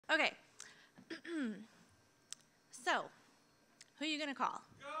Okay. So, who are you going to call?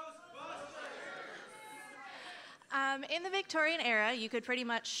 In the Victorian era, you could pretty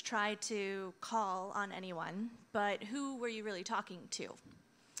much try to call on anyone, but who were you really talking to?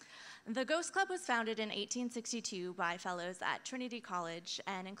 The Ghost Club was founded in 1862 by fellows at Trinity College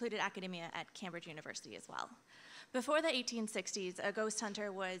and included academia at Cambridge University as well. Before the 1860s, a ghost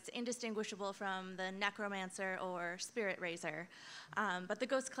hunter was indistinguishable from the necromancer or spirit raiser, but the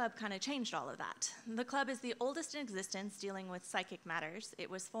Ghost Club kind of changed all of that. The club is the oldest in existence dealing with psychic matters. It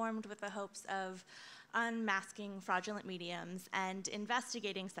was formed with the hopes of unmasking fraudulent mediums and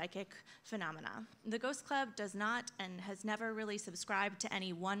investigating psychic phenomena. The Ghost Club does not and has never really subscribed to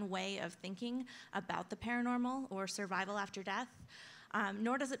any one way of thinking about the paranormal or survival after death.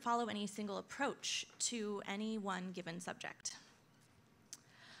 Nor does it follow any single approach to any one given subject.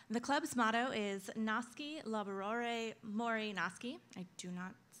 The club's motto is Nasci laborare mori nasci. I do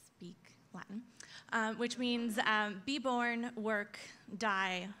not speak Latin, which means be born, work,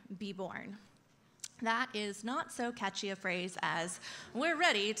 die, be born. That is not so catchy a phrase as, we're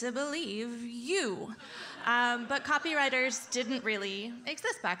ready to believe you. But copywriters didn't really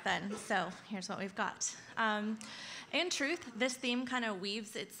exist back then, so here's what we've got. In truth, this theme kind of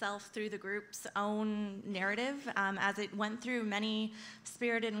weaves itself through the group's own narrative as it went through many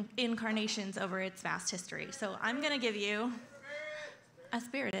spirited incarnations over its vast history. So I'm going to give you a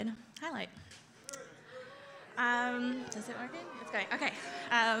spirited highlight. Is it working? It's going. Okay.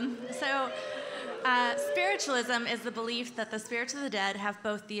 Spiritualism is the belief that the spirits of the dead have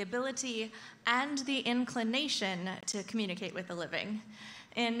both the ability and the inclination to communicate with the living.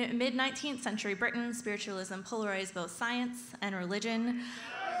 In mid-19th century Britain, spiritualism polarized both science and religion,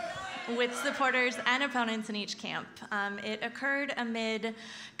 with supporters and opponents in each camp. It occurred amid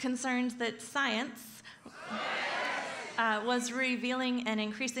concerns that science was revealing an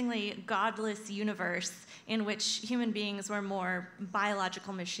increasingly godless universe in which human beings were more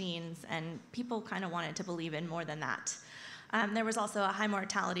biological machines, and people kind of wanted to believe in more than that. There was also a high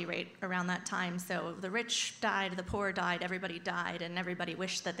mortality rate around that time, so the rich died, the poor died, everybody died, and everybody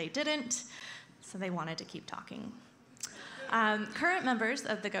wished that they didn't, so they wanted to keep talking. Current members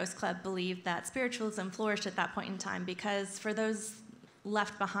of the Ghost Club believe that spiritualism flourished at that point in time because for those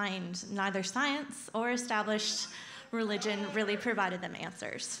left behind, neither science or established religion really provided them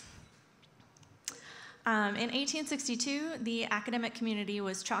answers. In 1862, the academic community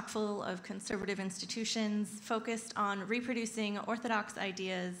was chock full of conservative institutions focused on reproducing orthodox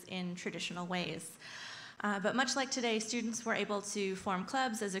ideas in traditional ways. But much like today, students were able to form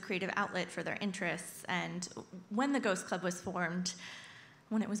clubs as a creative outlet for their interests. And when the Ghost Club was formed,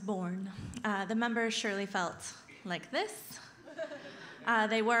 when it was born, the members surely felt like this.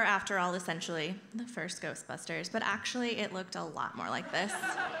 They were, after all, essentially the first Ghostbusters, but actually it looked a lot more like this.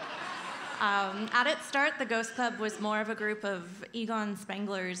 At its start, the Ghost Club was more of a group of Egon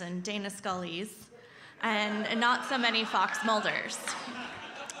Spenglers and Dana Scullys, and not so many Fox Mulders,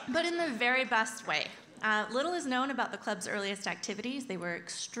 but in the very best way. Little is known about the club's earliest activities. They were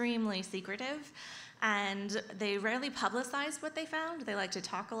extremely secretive, and they rarely publicized what they found. They like to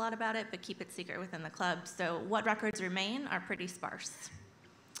talk a lot about it, but keep it secret within the club, so what records remain are pretty sparse.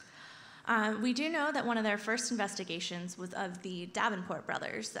 We do know that one of their first investigations was of the Davenport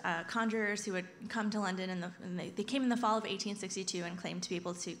brothers, conjurers who had come to London, they came in the fall of 1862 and claimed to be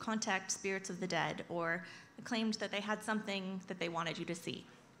able to contact spirits of the dead, or claimed that they had something that they wanted you to see.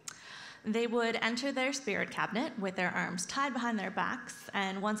 They would enter their spirit cabinet with their arms tied behind their backs,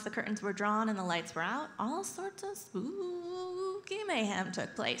 and once the curtains were drawn and the lights were out, all sorts of spooky mayhem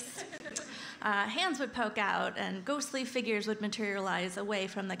took place. Hands would poke out, and ghostly figures would materialize away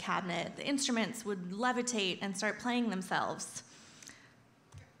from the cabinet. The instruments would levitate and start playing themselves.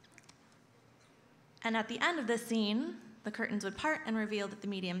 And at the end of this scene, the curtains would part and reveal that the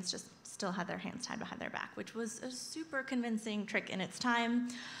mediums just still had their hands tied behind their back, which was a super convincing trick in its time.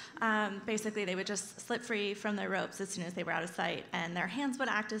 Basically, they would just slip free from their ropes as soon as they were out of sight, and their hands would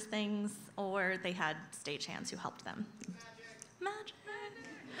act as things, or they had stagehands who helped them. Magic.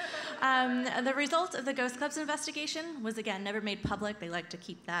 The result of the Ghost Club's investigation was, again, never made public. They like to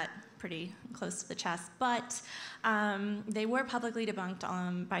keep that pretty close to the chest, but they were publicly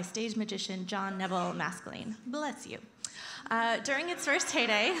debunked by stage magician John Neville Maskelyne. Bless you. During its first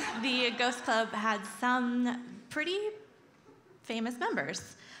heyday, the Ghost Club had some pretty famous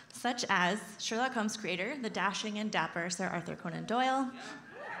members, such as Sherlock Holmes' creator, the dashing and dapper Sir Arthur Conan Doyle,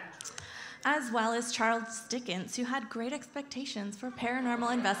 as well as Charles Dickens, who had great expectations for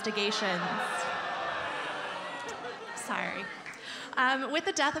paranormal investigations. Sorry. With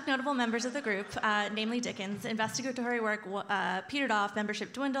the death of notable members of the group, namely Dickens, investigatory work petered off,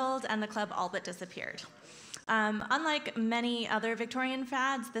 membership dwindled, and the club all but disappeared. Unlike many other Victorian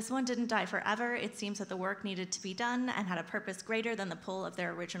fads, this one didn't die forever. It seems that the work needed to be done and had a purpose greater than the pull of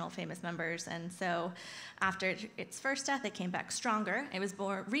their original famous members. And so after its first death, it came back stronger. It was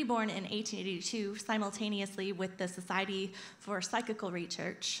reborn in 1882 simultaneously with the Society for Psychical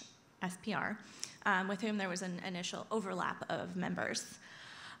Research, SPR, with whom there was an initial overlap of members.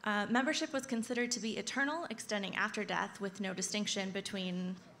 Membership was considered to be eternal, extending after death with no distinction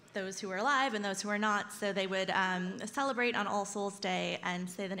between those who were alive and those who were not, so they would celebrate on All Souls Day and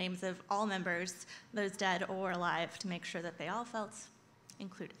say the names of all members, those dead or alive, to make sure that they all felt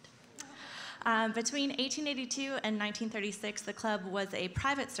included. Between 1882 and 1936, the club was a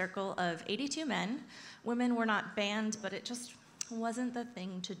private circle of 82 men. Women were not banned, but it just wasn't the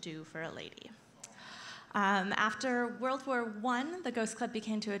thing to do for a lady. After World War I, the Ghost Club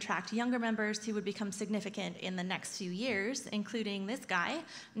began to attract younger members who would become significant in the next few years, including this guy,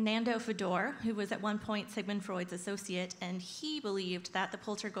 Nando Fedor, who was at one point Sigmund Freud's associate, and he believed that the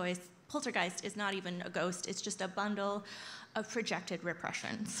poltergeist is not even a ghost, it's just a bundle of projected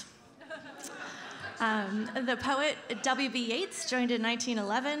repressions. The poet W.B. Yeats joined in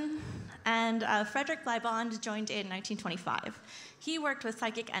 1911, and Frederick Bleibond joined in 1925. He worked with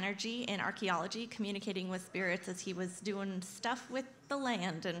psychic energy in archaeology, communicating with spirits as he was doing stuff with the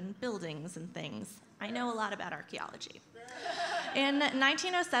land and buildings and things. I know a lot about archaeology. In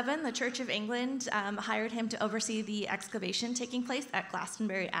 1907, the Church of England hired him to oversee the excavation taking place at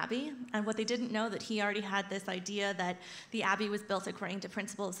Glastonbury Abbey. And what they didn't know, that he already had this idea that the abbey was built according to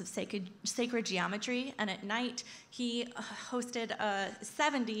principles of sacred geometry. And at night, he hosted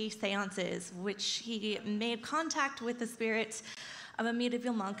 70 seances, which he made contact with the spirit of a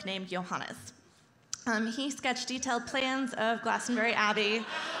medieval monk named Johannes. He sketched detailed plans of Glastonbury Abbey,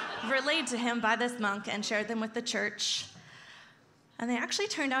 relayed to him by this monk, and shared them with the church. And they actually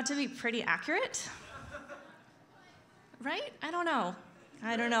turned out to be pretty accurate. Right? I don't know,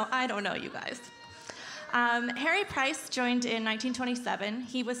 you guys. Harry Price joined in 1927.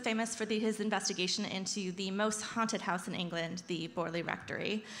 He was famous for his investigation into the most haunted house in England, the Borley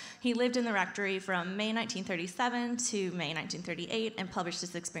Rectory. He lived in the rectory from May 1937 to May 1938 and published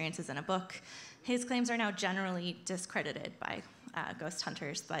his experiences in a book. His claims are now generally discredited by ghost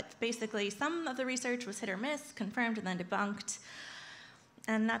hunters, but basically some of the research was hit or miss, confirmed and then debunked.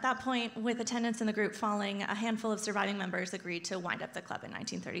 And at that point, with attendance in the group falling, a handful of surviving members agreed to wind up the club in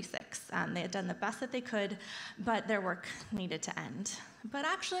 1936. They had done the best that they could, but their work needed to end. But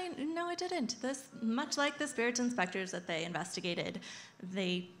actually, no, it didn't. Much like the spirits inspectors that they investigated,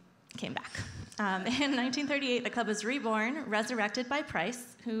 they came back. In 1938, the club was reborn, resurrected by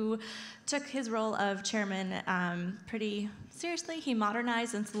Price, who took his role of chairman pretty seriously. He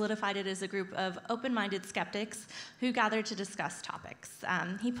modernized and solidified it as a group of open-minded skeptics who gathered to discuss topics.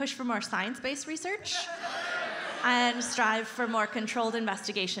 He pushed for more science-based research and strived for more controlled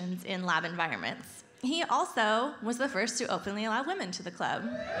investigations in lab environments. He also was the first to openly allow women to the club.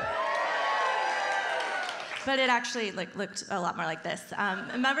 But it actually looked a lot more like this.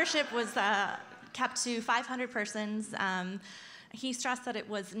 Membership was kept to 500 persons. He stressed that it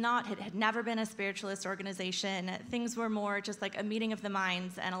had never been a spiritualist organization. Things were more just like a meeting of the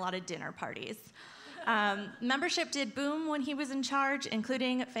minds and a lot of dinner parties. Membership did boom when he was in charge,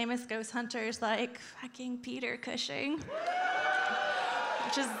 including famous ghost hunters like fucking Peter Cushing.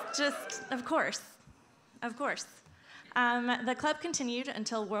 Which is just, of course. The club continued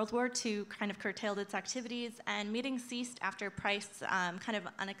until World War II kind of curtailed its activities, and meetings ceased after Price kind of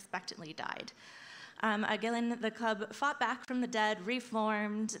unexpectedly died. Again, the club fought back from the dead,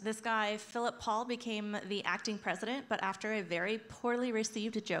 reformed. This guy, Philip Paul, became the acting president, but after a very poorly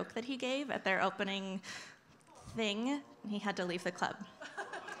received joke that he gave at their opening thing, he had to leave the club.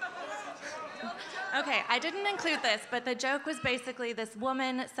 Okay, I didn't include this, but the joke was basically this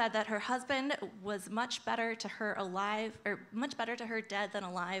woman said that her husband was much better to her dead than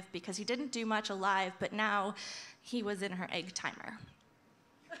alive, because he didn't do much alive, but now he was in her egg timer.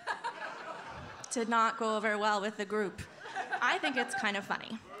 Did not go over well with the group. I think it's kind of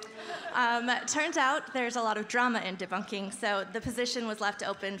funny. Turns out there's a lot of drama in debunking, so the position was left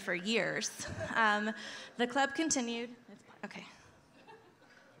open for years. The club continued. Okay.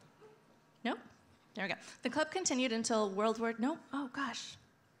 Nope. There we go. The club continued until World War... No? Oh, gosh.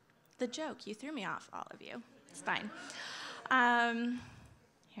 The joke. You threw me off, all of you. It's fine.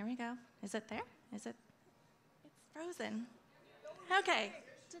 Here we go. Is it there? Is it? It's frozen. Okay.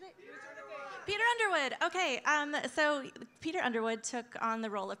 Did it? Peter Underwood. Okay. So Peter Underwood took on the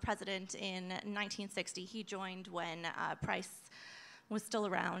role of president in 1960. He joined when Price was still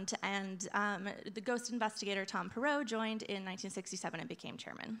around, and the ghost investigator Tom Perot joined in 1967 and became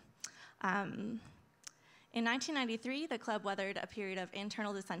chairman. In 1993, the club weathered a period of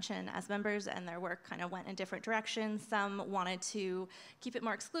internal dissension as members and their work kind of went in different directions. Some wanted to keep it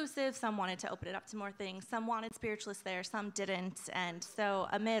more exclusive, some wanted to open it up to more things, some wanted spiritualists there, some didn't, and so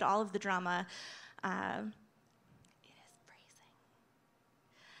amid all of the drama, it is freezing.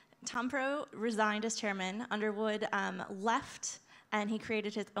 Tom Perot resigned as chairman. Underwood left, and he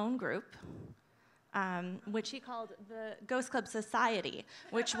created his own group, which he called the Ghost Club Society,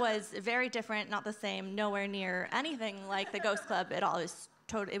 which was very different, not the same, nowhere near anything like the Ghost Club at all.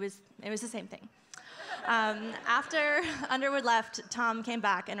 It was the same thing. After Underwood left, Tom came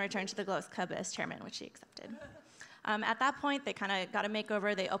back and returned to the Ghost Club as chairman, which he accepted. At that point, they kind of got a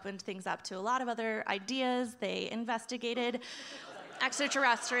makeover. They opened things up to a lot of other ideas. They investigated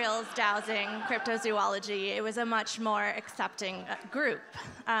extraterrestrials, dowsing, cryptozoology. It was a much more accepting group.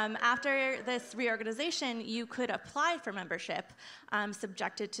 After this reorganization, you could apply for membership,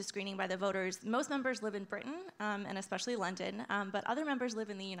 subjected to screening by the voters. Most members live in Britain, and especially London, but other members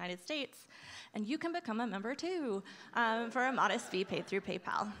live in the United States, and you can become a member too, for a modest fee paid through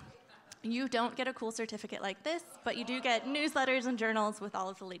PayPal. You don't get a cool certificate like this, but you do get newsletters and journals with all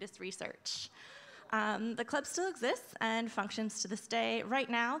of the latest research. The club still exists and functions to this day. Right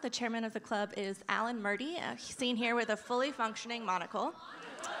now, the chairman of the club is Alan Murdy, seen here with a fully functioning monocle.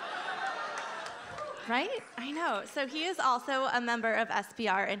 Right? I know. So he is also a member of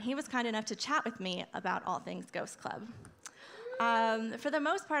SPR, and he was kind enough to chat with me about all things Ghost Club. For the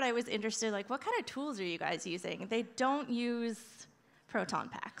most part, I was interested, like, what kind of tools are you guys using? They don't use proton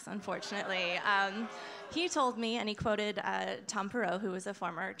packs, unfortunately. He told me, and he quoted Tom Perot, who was a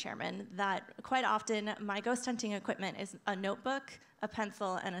former chairman, that quite often my ghost hunting equipment is a notebook, a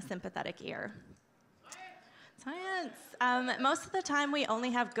pencil, and a sympathetic ear. Science. Most of the time, we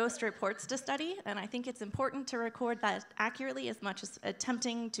only have ghost reports to study, and I think it's important to record that accurately as much as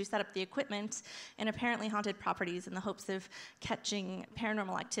attempting to set up the equipment in apparently haunted properties in the hopes of catching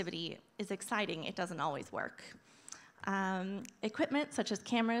paranormal activity is exciting. It doesn't always work. Equipment such as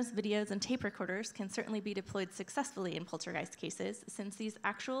cameras, videos, and tape recorders can certainly be deployed successfully in poltergeist cases, since these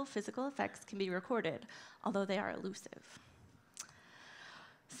actual physical effects can be recorded, although they are elusive.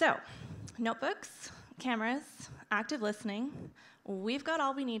 So, notebooks, cameras, active listening, we've got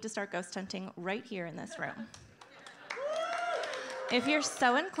all we need to start ghost hunting right here in this room. If you're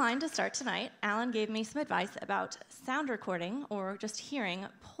so inclined to start tonight, Alan gave me some advice about sound recording or just hearing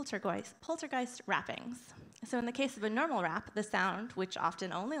poltergeist rappings. So in the case of a normal rap, the sound, which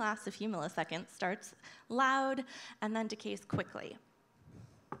often only lasts a few milliseconds, starts loud and then decays quickly.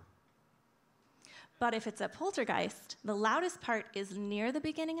 But if it's a poltergeist, the loudest part is near the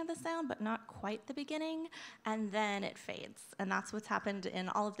beginning of the sound, but not quite the beginning, and then it fades. And that's what's happened in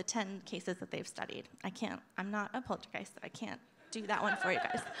all of the 10 cases that they've studied. I'm not a poltergeist, I can't do that one for you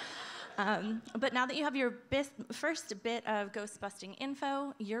guys. But now that you have your first bit of ghost busting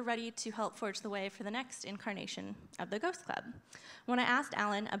info, you're ready to help forge the way for the next incarnation of the Ghost Club. When I asked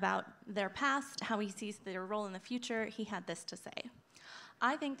Alan about their past, how he sees their role in the future, he had this to say.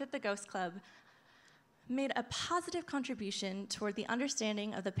 I think that the Ghost Club made a positive contribution toward the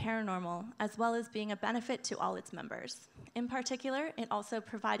understanding of the paranormal, as well as being a benefit to all its members. In particular, it also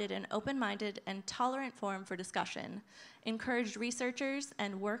provided an open-minded and tolerant forum for discussion, encouraged researchers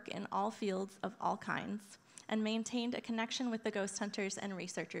and work in all fields of all kinds, and maintained a connection with the ghost hunters and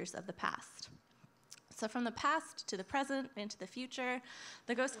researchers of the past. So from the past to the present into the future,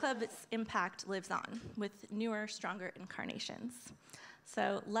 the Ghost Club's impact lives on with newer, stronger incarnations.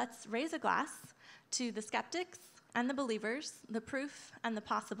 So let's raise a glass to the skeptics and the believers, the proof and the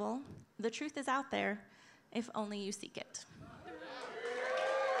possible. The truth is out there, if only you seek it.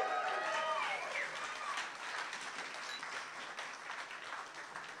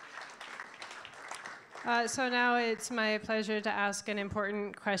 So now it's my pleasure to ask an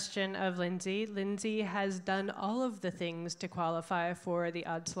important question of Lindsay. Lindsay has done all of the things to qualify for the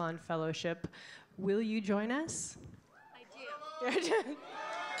Odd Salon Fellowship. Will you join us? I do.